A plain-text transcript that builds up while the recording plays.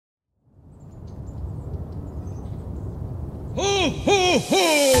Ho, ho,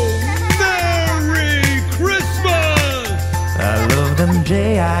 ho! Merry Christmas! I love them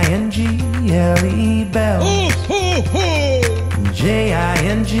Jingle bells. Ho, ho, ho! Jingle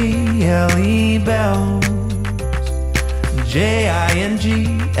bells.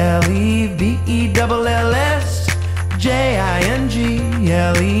 Jinglebells.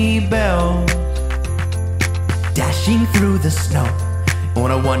 Jingle bells. Dashing through the snow on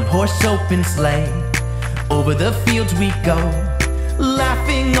a one-horse open sleigh. Over the fields we go,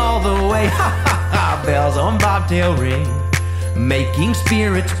 laughing all the way. Ha ha ha! Bells on bobtail ring, making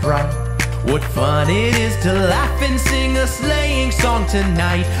spirits bright. What fun it is to laugh and sing a sleighing song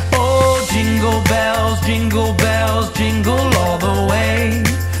tonight. Oh, jingle bells, jingle all the way.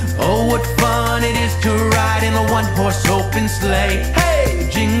 Oh, what fun it is to ride in a one-horse open sleigh. Hey!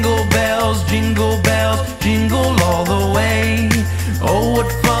 Jingle bells, jingle all the way. Oh,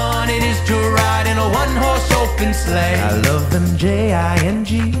 what fun it is to ride in a one-horse open sleigh. I love them Jingle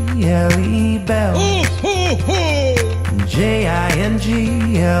bells. Ho, ho, ho!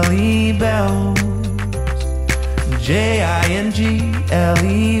 Jingle bells.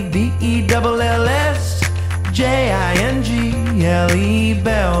 Jinglebells. Jingle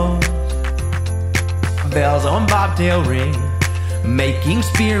bells. Bells on bobtail ring, making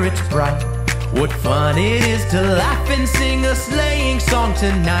spirits bright. What fun it is to laugh and sing a sleighing song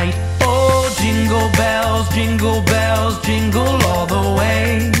tonight. Oh, jingle bells, jingle all the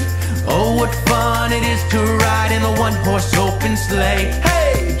way. Oh, what fun it is to ride in a one-horse open sleigh.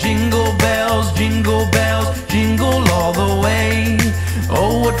 Hey! Jingle bells, jingle all the way.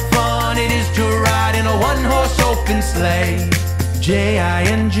 Oh, what fun it is to ride in a one-horse open sleigh. Jingle